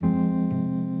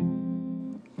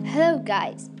Hello,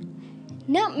 guys.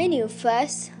 Not many of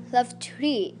us love to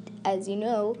read, as you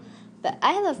know, but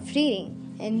I love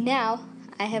reading, and now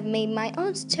I have made my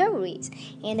own stories.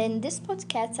 And in this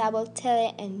podcast, I will tell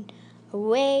it in a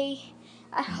way.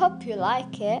 I hope you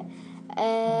like it.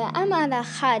 I'm Ala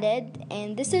Khaled,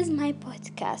 and this is my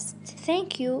podcast.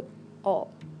 Thank you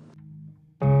all.